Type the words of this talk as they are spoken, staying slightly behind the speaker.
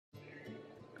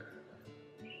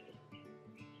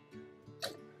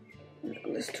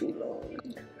It's too long.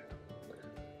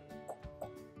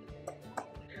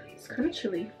 It's kind of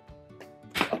chilly.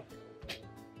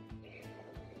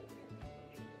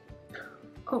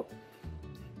 Oh.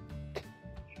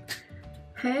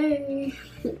 Hey.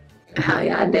 How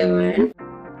y'all doing?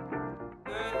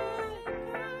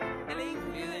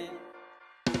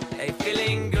 Hey,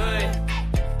 feeling good,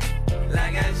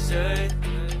 like I should.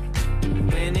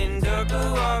 When in dark,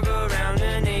 I walk around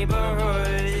the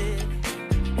neighborhood.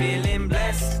 Feeling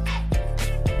blessed,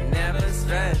 never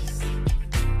stressed.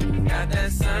 Got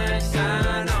that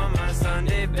sunshine on my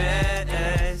Sunday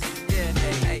best. Yeah,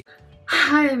 hey.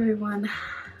 Hi everyone,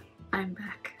 I'm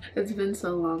back. It's been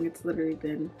so long. It's literally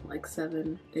been like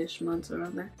 7-ish months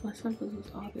around there. Last time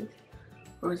was August,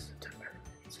 or was it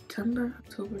September,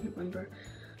 October, November,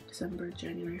 December,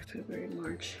 January, February,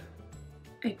 March,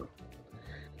 April.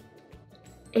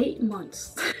 8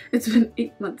 months. It's been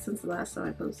 8 months since the last time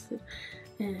I posted,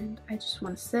 and I just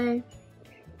want to say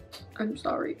I'm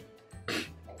sorry.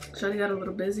 Shawty got a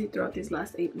little busy throughout these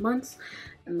last 8 months,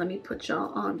 and let me put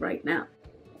y'all on right now.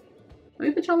 Let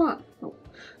me put y'all on. Oh.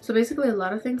 So basically a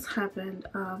lot of things happened.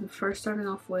 First, starting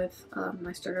off with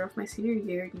I started off my senior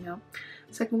year, you know,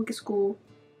 second week of school.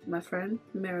 My friend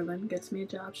Marilyn gets me a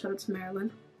job. Shout out to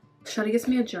Marilyn. Shawty gets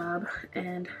me a job,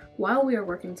 and while we are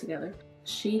working together,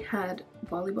 she had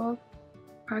volleyball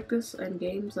practice and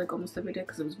games like almost every day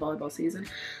because it was volleyball season.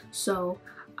 So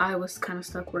I was kind of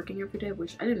stuck working every day,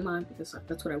 which I didn't mind because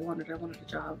that's what I wanted. I wanted a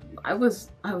job. I was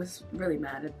really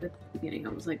mad at the beginning. I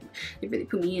was like, they really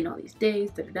put me in all these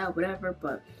days, whatever.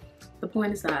 But the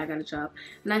point is that I got a job,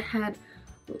 and I had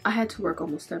to work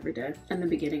almost every day in the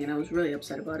beginning, and I was really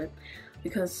upset about it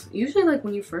because usually like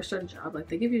when you first start a job, like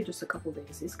they give you just a couple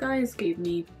days. These guys gave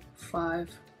me I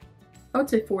would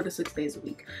say 4 to 6 days a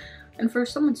week. And for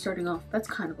someone starting off, that's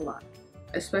kind of a lot,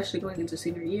 especially going into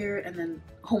senior year, and then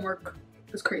homework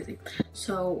is crazy.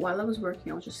 So while I was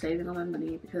working, I was just saving all my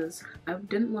money because I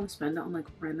didn't want to spend it on like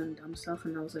random dumb stuff,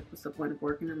 and I was like, what's the point of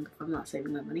working if I'm not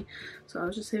saving that money? So I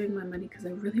was just saving my money because I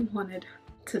really wanted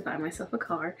to buy myself a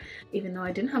car, even though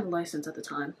I didn't have a license at the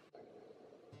time.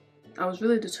 I was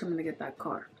really determined to get that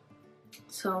car.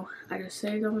 So I just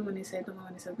saved all my money, saved all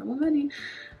my money.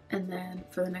 And then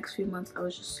for the next few months, I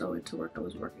was just so into work. I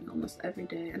was working almost every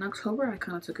day. In October, I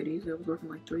kind of took it easy. I was working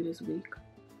like 3 days a week.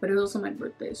 But it was also my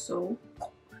birthday, so.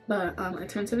 But I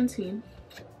turned 17.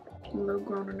 I'm a little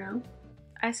growner now.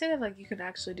 I say that like you could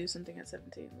actually do something at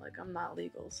 17. Like, I'm not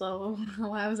legal, so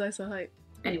why was I so hyped?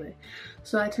 Anyway,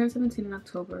 so I turned 17 in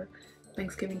October.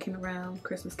 Thanksgiving came around,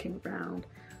 Christmas came around,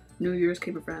 New Year's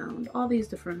came around, all these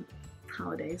different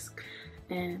holidays.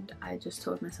 And I just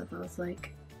told myself, I was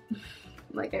like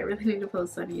I really need to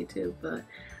post on YouTube, but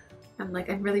I'm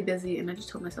really busy, and I just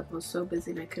told myself I was so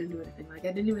busy and I couldn't do anything. Like,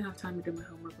 I didn't even have time to do my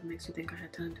homework. What makes you think I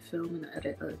had time to film and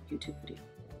edit a YouTube video?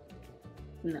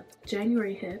 No.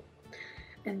 January hit,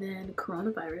 and then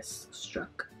coronavirus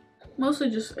struck. Mostly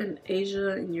just in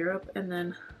Asia and Europe, and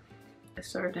then it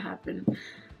started to happen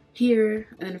here,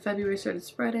 and then February started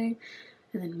spreading,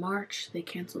 and then March they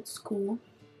canceled school,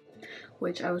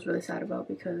 which I was really sad about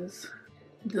because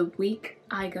the week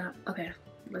I got, okay,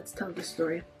 let's tell the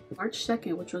story. March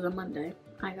 2nd, which was a Monday,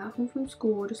 I got home from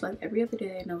school just like every other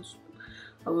day, and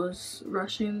I was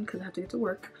rushing because I had to get to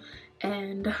work,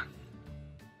 and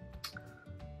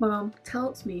my mom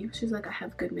tells me, she's like, I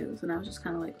have good news, and I was just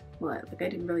kind of like, what? Like, I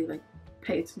didn't really like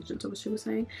pay attention to what she was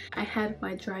saying. I had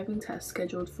my driving test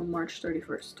scheduled for March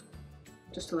 31st,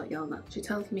 just to let y'all know. She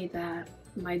tells me that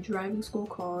my driving school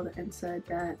called and said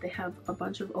that they have a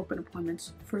bunch of open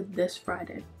appointments for this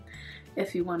Friday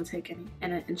if you want to take any.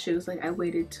 And she was like, she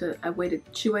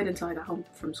waited until I got home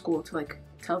from school to like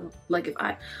tell them, like, if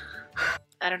I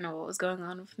don't know what was going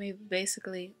on with me.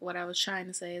 Basically what I was trying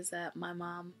to say is that my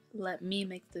mom let me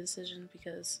make the decision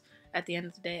because at the end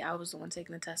of the day I was the one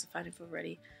taking the test. If I didn't feel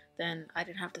ready, then I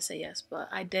didn't have to say yes, but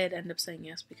I did end up saying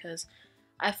yes because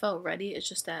I felt ready. It's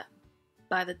just that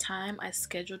by the time I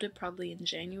scheduled it, probably in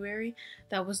January,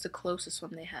 that was the closest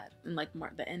one they had in like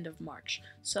the end of March.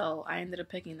 So I ended up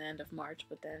picking the end of March,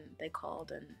 but then they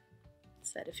called and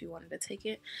said if you wanted to take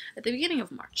it at the beginning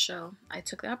of March. So I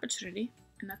took the opportunity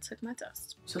and I took my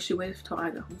test. So she waited until I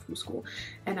got home from school,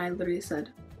 and I literally said,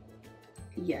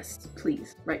 yes,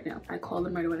 please, right now. I called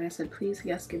them right away and I said, please,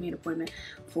 yes, give me an appointment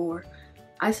for,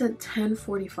 I said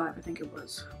 10:45, I think it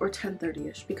was, or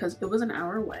 10:30ish, because it was an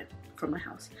hour away from my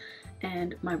house.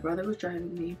 And my brother was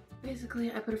driving me.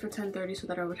 Basically, I put it for 10:30 so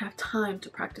that I would have time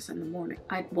to practice in the morning.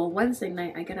 Wednesday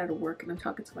night, I get out of work and I'm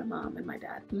talking to my mom and my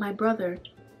dad. My brother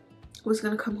was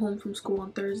gonna come home from school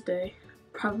on Thursday,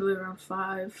 probably around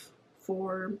 5,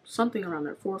 4, something around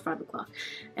there, 4 or 5 o'clock.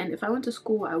 And if I went to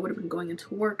school, I would have been going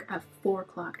into work at 4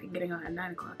 o'clock and getting out at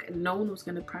 9 o'clock. And no one was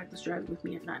going to practice driving with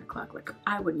me at 9 o'clock. Like,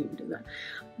 I wouldn't even do that.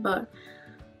 But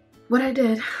what I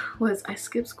did was I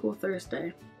skipped school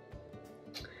Thursday.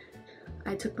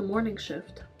 I took the morning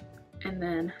shift. And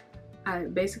then I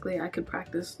could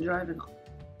practice driving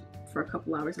for a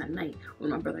couple hours at night when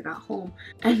my brother got home.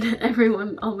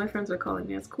 And all my friends were calling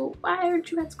me at school. Why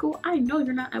aren't you at school? I know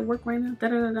you're not at work right now. Da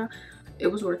da da da. It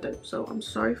was worth it. So I'm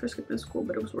sorry for skipping school,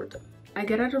 but it was worth it. I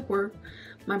get out of work.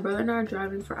 My brother and I are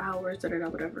driving for hours, da da da,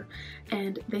 whatever.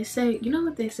 And they say, you know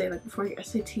what they say, like before your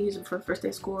SATs and for the first day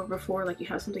of school, or before like you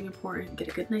have something important, get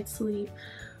a good night's sleep,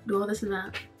 do all this and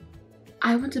that.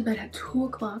 I went to bed at 2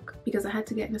 o'clock because I had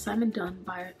to get an assignment done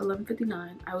by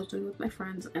 11:59. I was doing it with my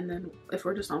friends, and then if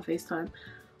we're just on FaceTime,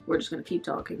 we're just gonna keep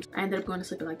talking. I ended up going to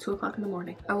sleep at like 2 o'clock in the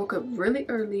morning. I woke up really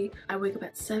early. I wake up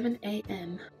at 7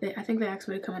 a.m. I think they asked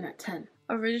me to come in at 10.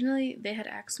 Originally, they had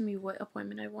asked me what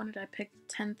appointment I wanted. I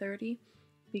picked 10:30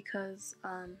 because,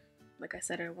 like I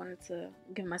said, I wanted to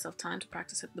give myself time to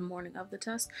practice it the morning of the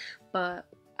test, but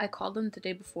I called them the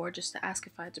day before just to ask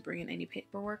if I had to bring in any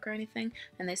paperwork or anything,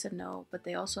 and they said no, but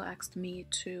they also asked me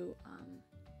to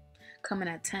come in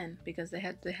at 10 because they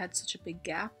had such a big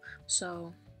gap,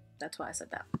 so that's why I said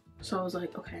that. So I was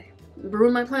like, okay,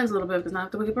 ruined my plans a little bit because now I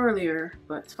have to wake up earlier,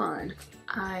 but it's fine.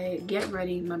 I get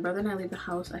ready. My brother and I leave the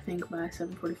house, I think by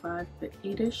 7:45, but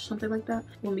 8ish, something like that.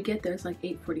 When we get there, it's like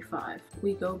 8:45.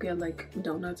 We go get like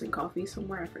donuts and coffee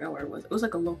somewhere. I forgot where it was. It was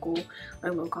like a local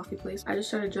coffee place. I just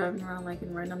started driving around like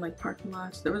in random like parking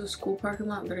lots. There was a school parking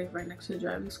lot literally right next to the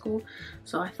driving school,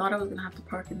 so I thought I was gonna have to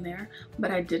park in there,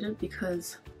 but I didn't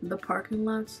because the parking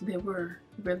lots, they were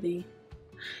really,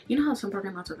 you know how some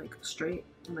parking lots are like straight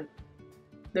and like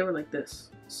they were like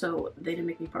this, so they didn't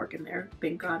make me park in there,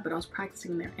 thank God. But I was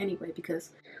practicing there anyway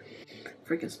because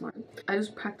freaking smart. I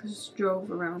just drove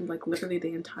around like literally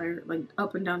the entire, like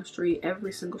up and down the street,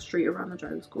 every single street around the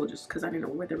driving school, just because I didn't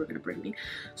know where they were gonna bring me.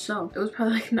 So it was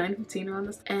probably like 9:15 around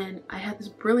this, and I had this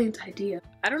brilliant idea.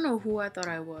 I don't know who I thought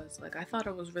I was. Like, I thought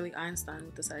I was really Einstein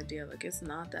with this idea. Like, it's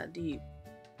not that deep.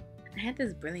 I had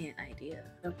this brilliant idea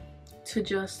to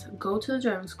just go to the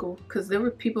driving school because there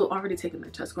were people already taking their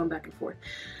test, going back and forth,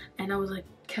 and I was like,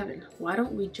 Kevin, why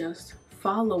don't we just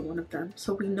follow one of them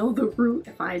so we know the route?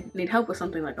 If I need help with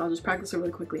something, like, I'll just practice it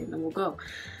really quickly and then we'll go.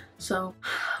 So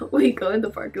we go in the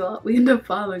parking lot. We end up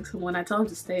following someone. I tell him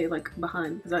to stay like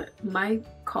behind because my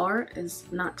car is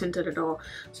not tinted at all,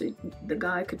 so the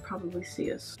guy could probably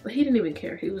see us, but he didn't even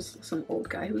care. He was some old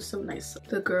guy. He was so nice.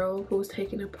 The girl who was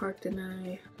taking it parked in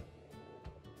a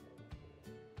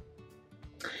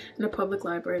public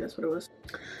library, that's what it was.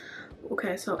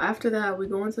 Okay, so after that, we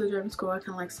go into the driving school. I kind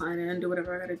of like sign in, do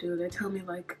whatever I gotta do. They tell me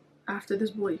like, after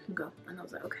this boy you can go, and I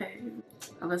was like, okay.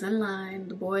 I was in line.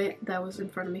 The boy that was in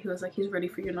front of me, he was like, he's ready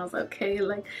for you, and I was like, okay.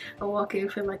 Like, I walk in,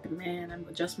 feel like the man, and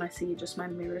adjust my seat, adjust my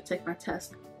mirror, take my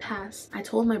test, pass. I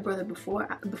told my brother before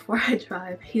I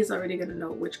drive, he's already gonna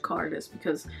know which car it is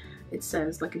because it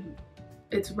says like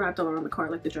it's wrapped all around the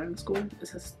car, like the driving school. It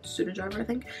says student driver, I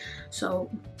think. So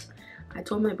I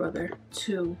told my brother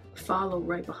to follow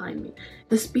right behind me.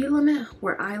 The speed limit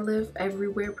where I live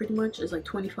everywhere pretty much is like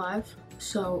 25.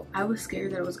 So I was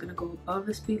scared that I was gonna go above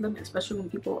the speed limit, especially when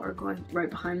people are going right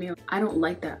behind me. I don't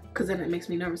like that because then it makes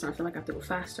me nervous and I feel like I have to go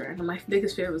faster. And my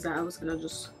biggest fear was that I was gonna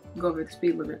just go over the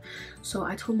speed limit. So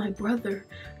I told my brother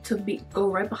to go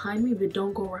right behind me, but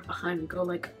don't go right behind me. Go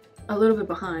like a little bit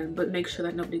behind, but make sure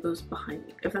that nobody goes behind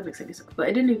me, if that makes any sense. But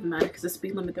it didn't even matter because the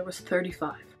speed limit there was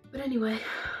 35. But anyway,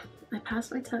 I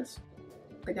passed my test.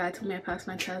 The guy told me I passed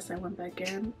my test. I went back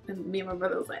in, and me and my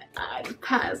brother was like, I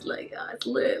passed, like, it's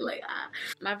lit, like,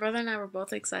 My brother and I were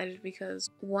both excited because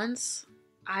once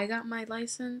I got my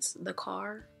license, the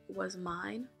car was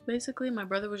mine. Basically, my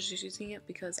brother was just using it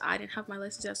because I didn't have my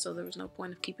license yet, so there was no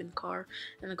point of keeping the car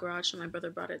in the garage, so my brother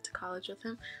brought it to college with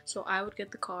him. So I would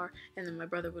get the car, and then my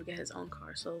brother would get his own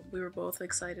car. So we were both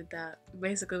excited that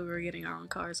basically we were getting our own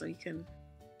car so he can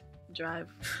drive.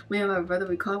 Me and my brother,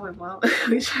 we called my mom.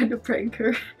 We tried to prank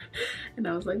her, and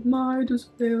I was like, Mom, I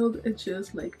just failed, and she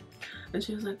was like,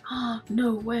 oh,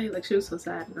 no way. Like, she was so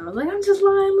sad, and I was like, I'm just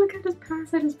lying, look, I just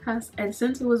passed. And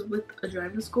since it was with a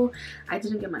driving school, I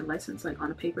didn't get my license like on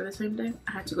a paper the same day.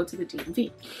 I had to go to the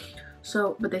DMV.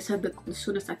 So, but they said the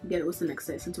soonest I could get it was the next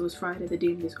day. Since it was Friday, the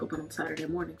DMV is open on Saturday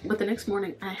morning. But the next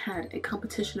morning, I had a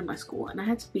competition in my school, and I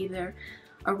had to be there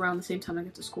around the same time I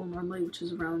get to school normally, which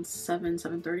is around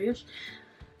 7:30ish,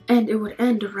 and it would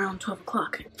end around 12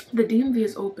 o'clock. The DMV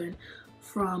is open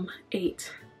from 8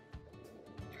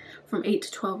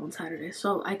 to 12 on Saturday,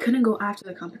 so I couldn't go after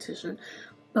the competition,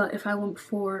 but if I went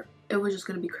before, it was just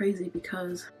gonna be crazy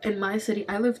because in my city,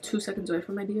 I live 2 seconds away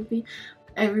from my DMV.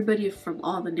 Everybody from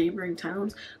all the neighboring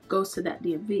towns goes to that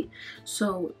DMV.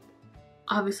 So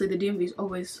obviously the DMV is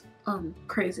always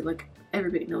crazy, like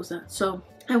everybody knows that. So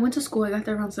I went to school, I got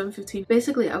there around 7:15.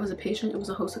 Basically, I was a patient. It was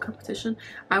a hosted competition.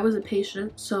 I was a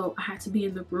patient, so I had to be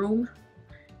in the room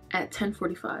at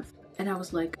 10:45. And I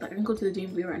was like, I can go to the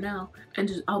DMV right now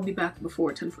and I'll be back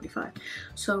before 10:45.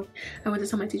 So I went to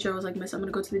tell my teacher, I was like, Miss, I'm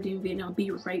gonna go to the DMV and I'll be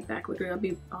right back.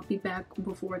 Literally, I'll be back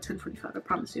before 10:45, I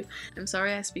promise you. I'm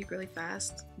sorry I speak really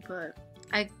fast, but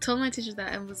I told my teacher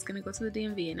that I was gonna go to the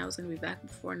DMV and I was gonna be back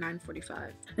before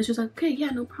 9:45. And she was like, okay, yeah,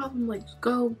 no problem, like, just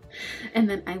go. And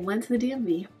then I went to the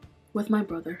DMV with my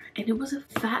brother, and it was a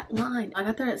fat line. I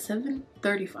got there at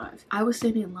 7:35. I was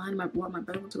standing in line. My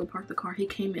brother went to go park the car. He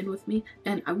came in with me,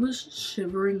 and I was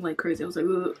shivering like crazy. I was like,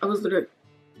 ugh. I was literally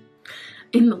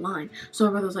in the line. So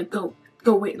my brother was like, go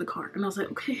wait in the car. And I was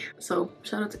like, okay. So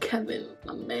shout out to Kevin,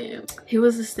 my man. He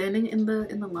was standing in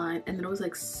the line, and then it was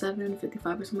like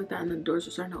 7:55 or something like that, and the doors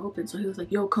were starting to open. So he was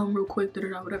like, yo, come real quick,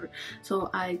 whatever. So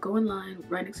I go in line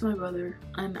right next to my brother,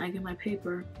 and I get my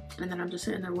paper, and then I'm just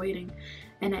sitting there waiting.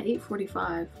 And at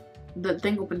 8:45, the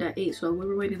thing opened at 8, so we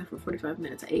were waiting there for 45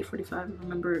 minutes. At 8:45, I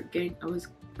remember I was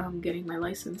getting my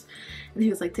license, and he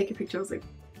was like, take a picture. I was like,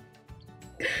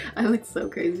 I looked so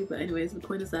crazy. But anyways, the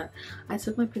point is that I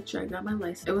took my picture, I got my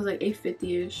license. It was like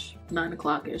 8:50ish, 9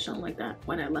 o'clock-ish, something like that,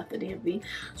 when I left the DMV.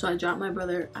 So I dropped my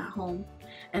brother at home,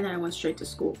 and then I went straight to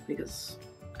school because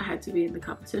I had to be in the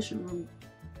competition room.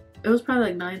 It was probably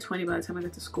like 9:20 by the time I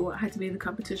got to school. I had to be in the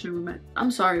competition room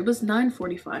I'm sorry, it was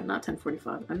 9:45, not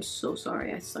 10:45. I'm so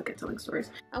sorry. I suck at telling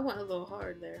stories. I went a little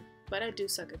hard there, but I do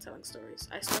suck at telling stories.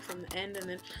 I start from the end and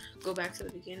then go back to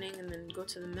the beginning and then go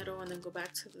to the middle and then go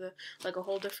back to the, like, a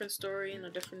whole different story in a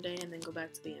different day and then go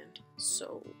back to the end.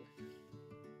 So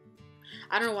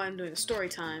I don't know why I'm doing a story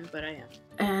time, but I am.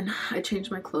 And I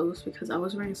changed my clothes because I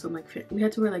was wearing some, like, we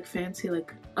had to wear, like, fancy,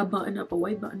 like, a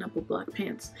white button up with black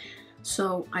pants.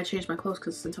 So I changed my clothes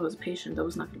because since I was a patient, that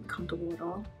was not going to be comfortable at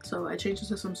all. So I changed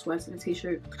into some sweats and a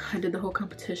t-shirt. I did the whole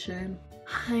competition.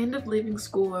 I ended up leaving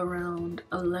school around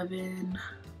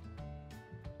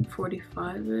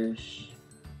 11:45-ish.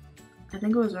 I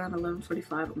think it was around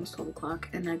 11:45, almost 12 o'clock.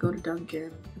 And I go to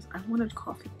Dunkin' because I wanted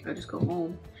coffee. I just go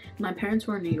home. My parents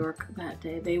were in New York that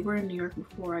day. They were in New York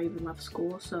before I even left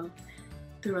school. So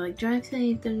they were like, drive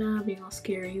safe, they're not being all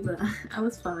scary, but I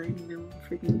was fine, you know,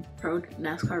 freaking pro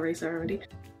NASCAR racer already.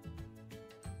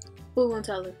 Who won't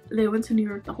tell her? They went to New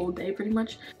York the whole day pretty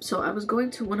much. So I was going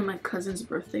to one of my cousin's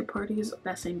birthday parties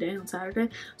that same day on Saturday.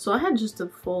 So I had just a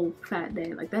full fat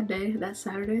day. Like that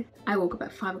Saturday, I woke up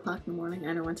at 5 o'clock in the morning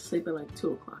and I went to sleep at like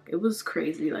 2 o'clock. It was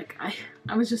crazy. Like I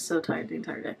was just so tired the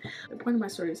entire day. The point of my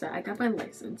story is that I got my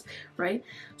license, right?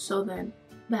 So then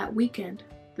that weekend,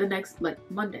 the next, like,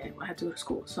 Monday, I had to go to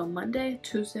school. So Monday,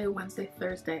 Tuesday, Wednesday,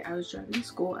 Thursday, I was driving to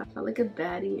school. I felt like a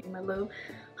baddie in my little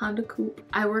Honda Coupe.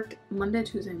 I worked Monday,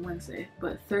 Tuesday, and Wednesday,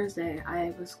 but Thursday,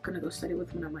 I was gonna go study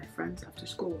with one of my friends after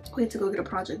school. We had to go get a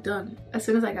project done. As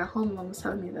soon as I got home, Mom was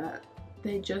telling me that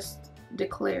they just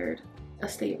declared a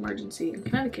state emergency in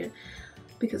Connecticut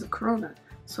because of Corona.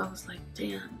 So I was like,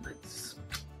 damn,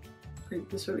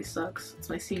 this really sucks. It's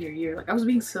my senior year. Like, I was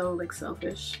being so, like,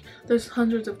 selfish. There's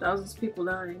hundreds of thousands of people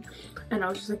dying, and I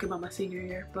was just thinking about my senior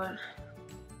year, but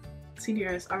senior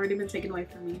year has already been taken away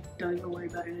from me. Don't even worry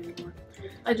about it anymore.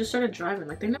 I just started driving.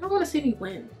 Like, they never want to see me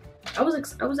win. I was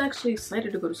actually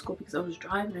excited to go to school because I was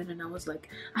driving, and I was like,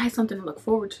 I had something to look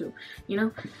forward to, you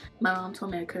know? My mom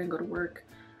told me I couldn't go to work.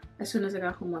 As soon as I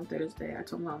got home on Thursday, I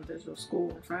told Mom there's no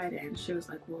school on Friday, and she was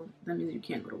like, well, that means you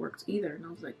can't go to work either. And I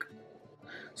was like,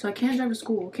 so I can't drive to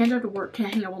school, can't drive to work,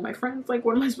 can't hang out with my friends. Like,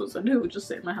 what am I supposed to do? Just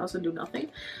sit in my house and do nothing?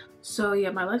 So yeah,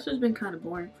 my life has been kind of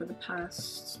boring for the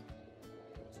past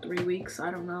 3 weeks.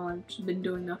 I don't know. I've just been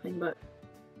doing nothing but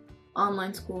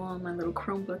online school on my little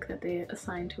Chromebook that they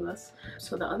assigned to us.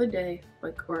 So the other day,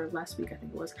 like, or last week I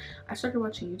think it was, I started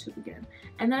watching YouTube again,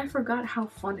 and then I forgot how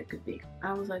fun it could be.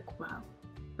 I was like, wow,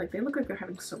 like, they look like they're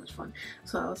having so much fun.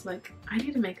 So I was like, I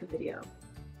need to make a video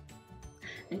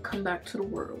and come back to the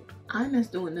world. I miss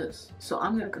doing this, so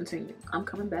I'm gonna continue. I'm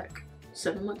coming back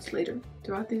 7 months later.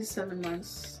 Throughout these 7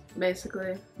 months,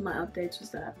 basically my updates was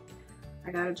that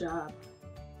I got a job,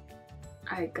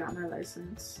 I got my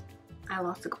license, I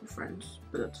lost a couple friends,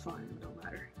 but that's fine, it don't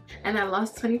matter. And I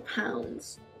lost 20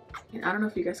 pounds. And I don't know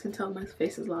if you guys can tell, my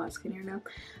face is a lot skinnier now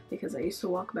because I used to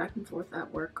walk back and forth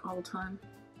at work all the time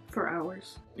for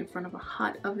hours in front of a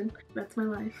hot oven. That's my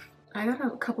life. I got a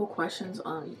couple questions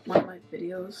on one of my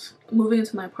videos. Moving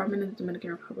into my apartment in the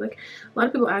Dominican Republic. A lot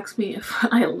of people ask me if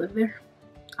I live there.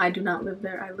 I do not live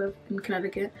there. I live in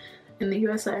Connecticut, in the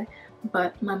USA,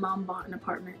 but my mom bought an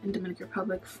apartment in Dominican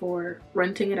Republic for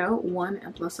renting it out, one,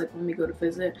 and plus like when we go to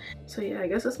visit. So yeah, I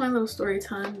guess that's my little story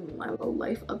time, my little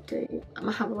life update. I'm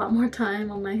gonna have a lot more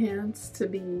time on my hands to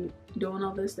be doing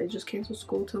all this. They just canceled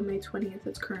school till May 20th.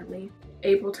 It's currently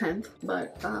April 10th,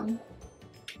 but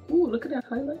ooh, look at that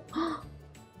highlight.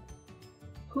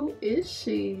 Who is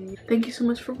she? Thank you so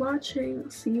much for watching.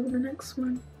 I'll see you in the next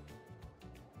one.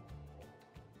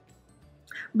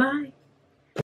 Bye.